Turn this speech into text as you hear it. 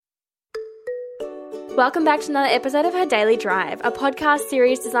Welcome back to another episode of Her Daily Drive, a podcast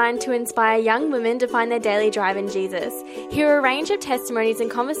series designed to inspire young women to find their daily drive in Jesus. Here are a range of testimonies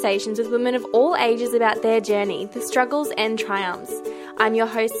and conversations with women of all ages about their journey, the struggles and triumphs. I'm your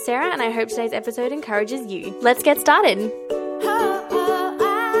host, Sarah, and I hope today's episode encourages you. Let's get started.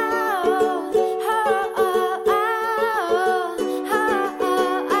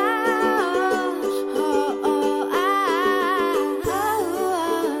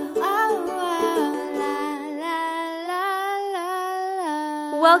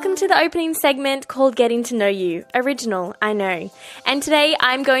 Welcome to the opening segment called Getting to Know You. Original, I know. And today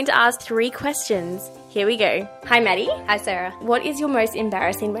I'm going to ask 3 questions. Here we go. Hi, Maddie. Hi, Sarah. What is your most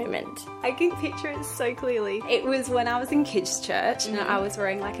embarrassing moment? I can picture it so clearly. It was when I was in kids' church and I was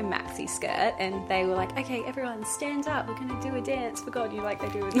wearing like a maxi skirt and they were like, okay, everyone stand up. We're going to do a dance for God. You like they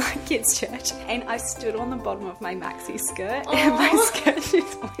do in like kids' church. And I stood on the bottom of my maxi skirt and my skirt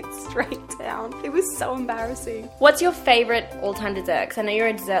just went straight down. It was so embarrassing. What's your favourite all-time dessert? Because I know you're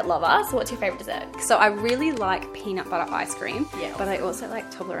a dessert lover, so what's your favourite dessert? So I really like peanut butter ice cream, Yeah. but I also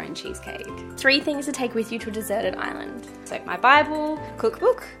like Toblerone cheesecake. 3 things to take with you to a deserted island. So my Bible,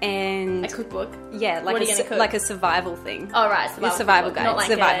 cookbook, and A cookbook? yeah, like What are you gonna cook? like a survival thing. Oh, right. Survival cookbook. guide, Not like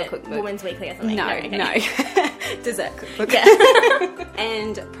survival a cookbook. Women's Weekly or something. No, okay. no. Dessert cookbook. Yeah.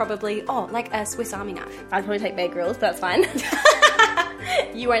 And probably, like a Swiss Army knife. I'd probably take Bear Grylls, but that's fine.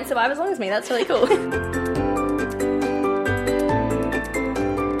 You won't survive as long as me. That's really cool.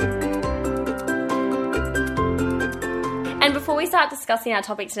 And before we start discussing our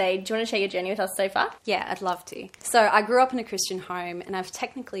topic today, do you want to share your journey with us so far? Yeah, I'd love to. So I grew up in a Christian home and I've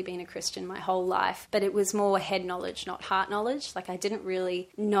technically been a Christian my whole life, but it was more head knowledge, not heart knowledge. Like I didn't really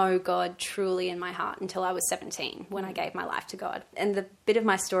know God truly in my heart until I was 17 when I gave my life to God. And the bit of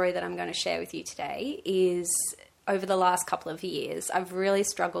my story that I'm going to share with you today is over the last couple of years, I've really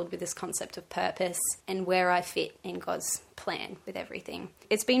struggled with this concept of purpose and where I fit in God's plan with everything.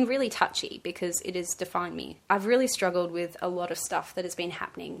 It's been really touchy because it has defined me. I've really struggled with a lot of stuff that has been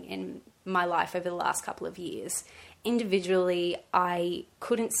happening in my life over the last couple of years. Individually, I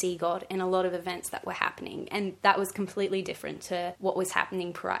couldn't see God in a lot of events that were happening, and that was completely different to what was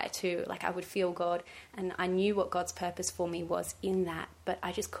happening prior to. Like I would feel God and I knew what God's purpose for me was in that, but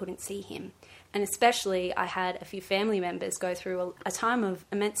I just couldn't see him. And especially I had a few family members go through a time of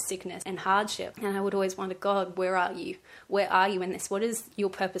immense sickness and hardship. And I would always wonder, God, where are you? Where are you in this? What is your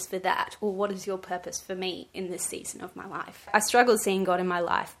purpose for that? Or what is your purpose for me in this season of my life? I struggled seeing God in my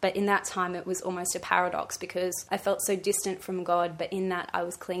life, but in that time it was almost a paradox because I felt so distant from God, but in that I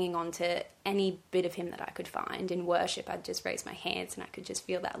was clinging on to any bit of him that I could find. In worship, I'd just raise my hands and I could just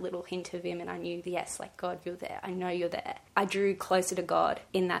feel that little hint of him and I knew, yes, like God, you're there. I know you're there. I drew closer to God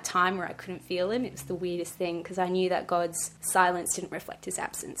in that time where I couldn't feel him. It was the weirdest thing because I knew that God's silence didn't reflect his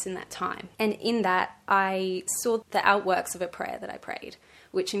absence in that time. And in that, I saw the outworks of a prayer that I prayed,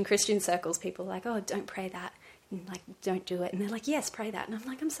 which in Christian circles, people are like, oh, don't pray that. And like, don't do it. And they're like, yes, pray that. And I'm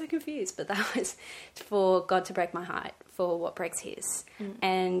like, I'm so confused. But that was for God to break my heart for what breaks his.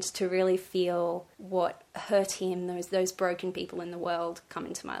 And to really feel what hurt him, those broken people in the world come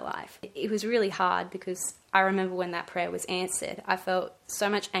into my life. It was really hard because I remember when that prayer was answered, I felt so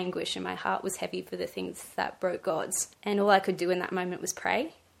much anguish and my heart was heavy for the things that broke God's. And all I could do in that moment was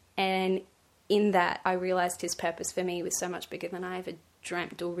pray. And in that, I realized his purpose for me was so much bigger than I ever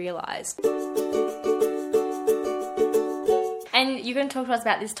dreamt or realized. And you're going to talk to us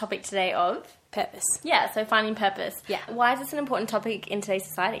about this topic today of? Purpose. Yeah, so finding purpose. Yeah. Why is this an important topic in today's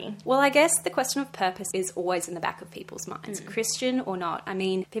society? Well, I guess the question of purpose is always in the back of people's minds, Christian or not. I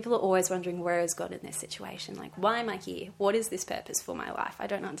mean, people are always wondering, where is God in this situation? Like, why am I here? What is this purpose for my life? I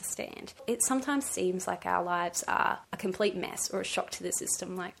don't understand. It sometimes seems like our lives are a complete mess or a shock to the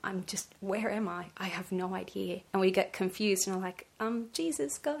system. Like, where am I? I have no idea. And we get confused and are like,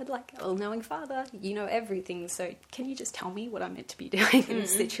 Jesus, God, like, all-knowing Father, you know everything. So can you just tell me what I'm meant to be doing in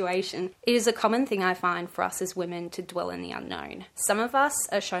this situation? It is a common thing I find for us as women to dwell in the unknown. Some of us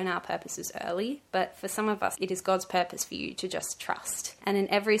are shown our purposes early, but for some of us, it is God's purpose for you to just trust. And in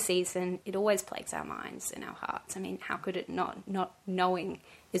every season, it always plagues our minds and our hearts. I mean, how could it not? Not knowing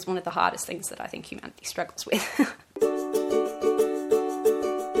is one of the hardest things that I think humanity struggles with.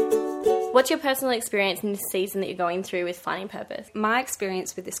 What's your personal experience in this season that you're going through with finding purpose? My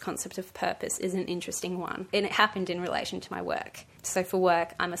experience with this concept of purpose is an interesting one, and it happened in relation to my work. So for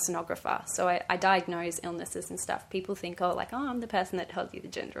work, I'm a sonographer, so I diagnose illnesses and stuff. People think, I'm the person that tells you the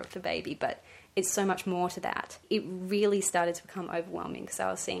gender of the baby, but it's so much more to that. It really started to become overwhelming because I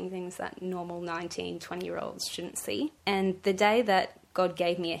was seeing things that normal 19, 20-year-olds shouldn't see. And the day that God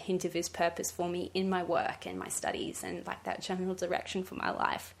gave me a hint of his purpose for me in my work and my studies and like that general direction for my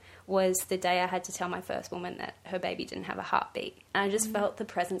life was the day I had to tell my first woman that her baby didn't have a heartbeat. And I just felt the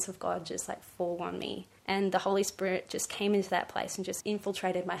presence of God just like fall on me. And the Holy Spirit just came into that place and just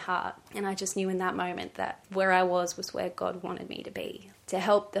infiltrated my heart. And I just knew in that moment that where I was where God wanted me to be. To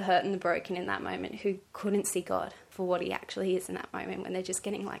help the hurt and the broken in that moment who couldn't see God for what he actually is in that moment when they're just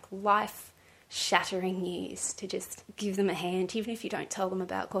getting like life-shattering news, to just give them a hand, even if you don't tell them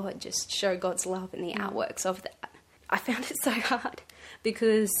about God, just show God's love in the outworks of that. I found it so hard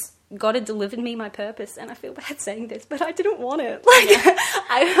because God had delivered me my purpose, and I feel bad saying this, but I didn't want it. Like,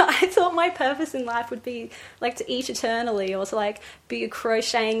 I thought my purpose in life would be like to eat eternally, or to like be a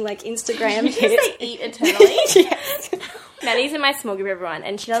crocheting like Instagram hit. Did you say eat eternally? Yes. Maddie's in my small group, everyone,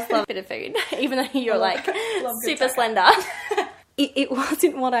 and she does love a bit of food, even though you're like super slender. It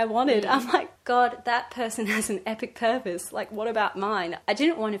wasn't what I wanted. I'm like, God, that person has an epic purpose. Like, what about mine? I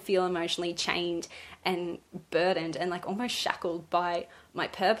didn't want to feel emotionally chained and burdened and like almost shackled by my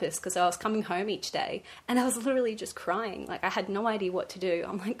purpose, because I was coming home each day and I was literally just crying. Like, I had no idea what to do.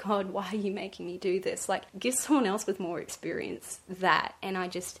 I'm like, God, why are you making me do this? Like, give someone else with more experience that. And I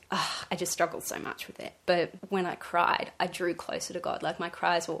just struggled so much with it. But when I cried, I drew closer to God. Like, my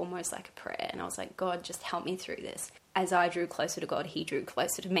cries were almost like a prayer. And I was like, God, just help me through this. As I drew closer to God, he drew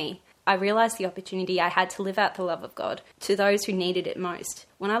closer to me. I realised the opportunity I had to live out the love of God to those who needed it most.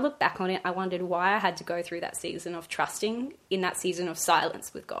 When I look back on it, I wondered why I had to go through that season of trusting in that season of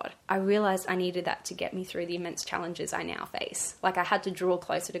silence with God. I realised I needed that to get me through the immense challenges I now face. Like, I had to draw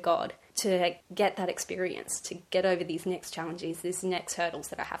closer to God to get that experience, to get over these next challenges, these next hurdles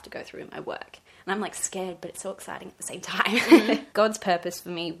that I have to go through in my work. And I'm like scared, but it's so exciting at the same time. God's purpose for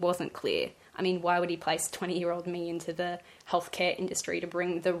me wasn't clear. I mean, why would he place 20-year-old me into the healthcare industry to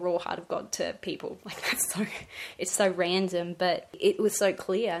bring the raw heart of God to people? Like, it's so random, but it was so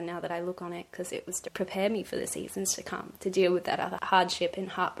clear now that I look on it, because it was to prepare me for the seasons to come, to deal with that other hardship and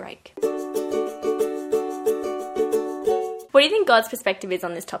heartbreak. What do you think God's perspective is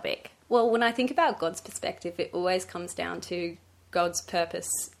on this topic? Well, when I think about God's perspective, it always comes down to God's purpose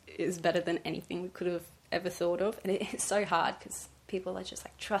is better than anything we could have ever thought of. And it's so hard because people are just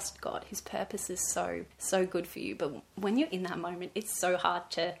like, trust God. His purpose is so good for you. But when you're in that moment, it's so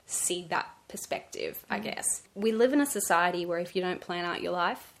hard to see that perspective, I guess. We live in a society where if you don't plan out your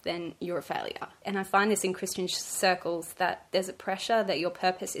life, then you're a failure. And I find this in Christian circles, that there's a pressure that your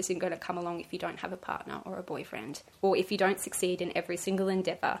purpose isn't going to come along if you don't have a partner or a boyfriend, or if you don't succeed in every single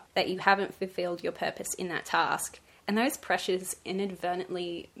endeavour, that you haven't fulfilled your purpose in that task. And those pressures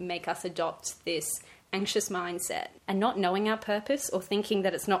inadvertently make us adopt this anxious mindset, and not knowing our purpose or thinking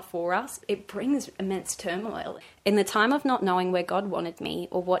that it's not for us, it brings immense turmoil. In the time of not knowing where God wanted me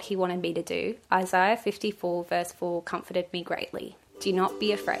or what he wanted me to do, Isaiah 54 verse 4 comforted me greatly. Do not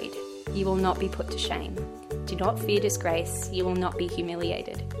be afraid. You will not be put to shame. Do not fear disgrace. You will not be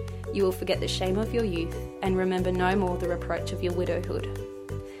humiliated. You will forget the shame of your youth and remember no more the reproach of your widowhood.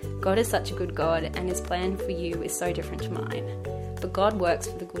 God is such a good God, and his plan for you is so different to mine. But God works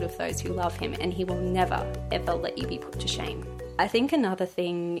for the good of those who love him, and he will never, ever let you be put to shame. I think another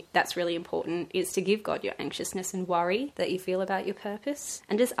thing that's really important is to give God your anxiousness and worry that you feel about your purpose,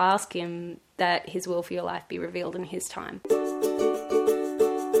 and just ask him that his will for your life be revealed in his time.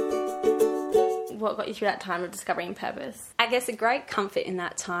 What got you through that time of discovering purpose? I guess a great comfort in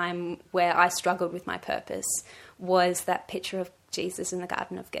that time where I struggled with my purpose was that picture of Jesus in the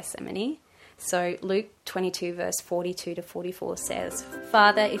Garden of Gethsemane. So Luke 22 verse 42 to 44 says,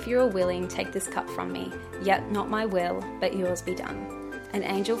 Father, if you are willing, take this cup from me, yet not my will, but yours be done. An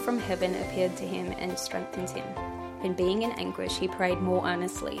angel from heaven appeared to him and strengthened him. And being in anguish, he prayed more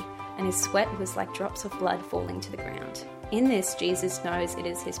earnestly, and his sweat was like drops of blood falling to the ground. In this, Jesus knows it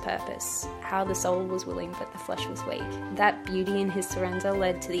is his purpose, how the soul was willing but the flesh was weak. That beauty in his surrender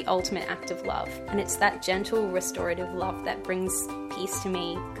led to the ultimate act of love, and it's that gentle, restorative love that brings peace to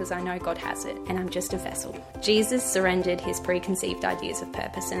me, because I know God has it, and I'm just a vessel. Jesus surrendered his preconceived ideas of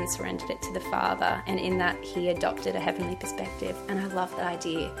purpose and surrendered it to the Father, and in that he adopted a heavenly perspective, and I love that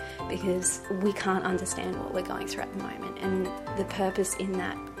idea, because we can't understand what we're going through at the moment, and the purpose in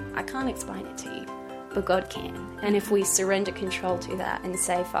that, I can't explain it to you, but God can. And if we surrender control to that and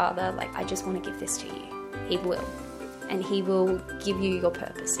say, Father, like, I just want to give this to you, he will. And he will give you your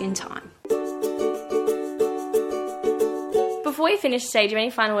purpose in time. Before we finish today, do you have any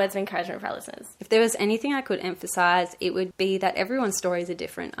final words of encouragement for our listeners? If there was anything I could emphasize, it would be that everyone's stories are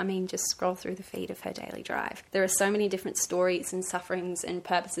different. I mean, just scroll through the feed of Her Daily Drive. There are so many different stories and sufferings and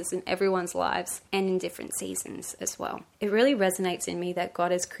purposes in everyone's lives and in different seasons as well. It really resonates in me that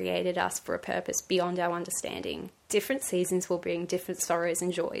God has created us for a purpose beyond our understanding. Different seasons will bring different sorrows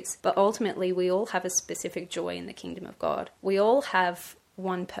and joys, but ultimately we all have a specific joy in the kingdom of God. We all have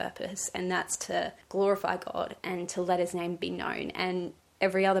one purpose, and that's to glorify God and to let his name be known. And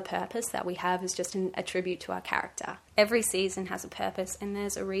every other purpose that we have is just a tribute to our character. Every season has a purpose, and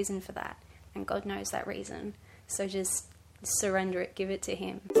there's a reason for that, and God knows that reason. So just surrender it, give it to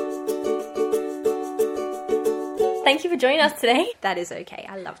him. Thank you for joining us today. That is okay.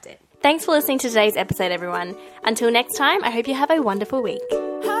 I loved it. Thanks for listening to today's episode, everyone. Until next time, I hope you have a wonderful week.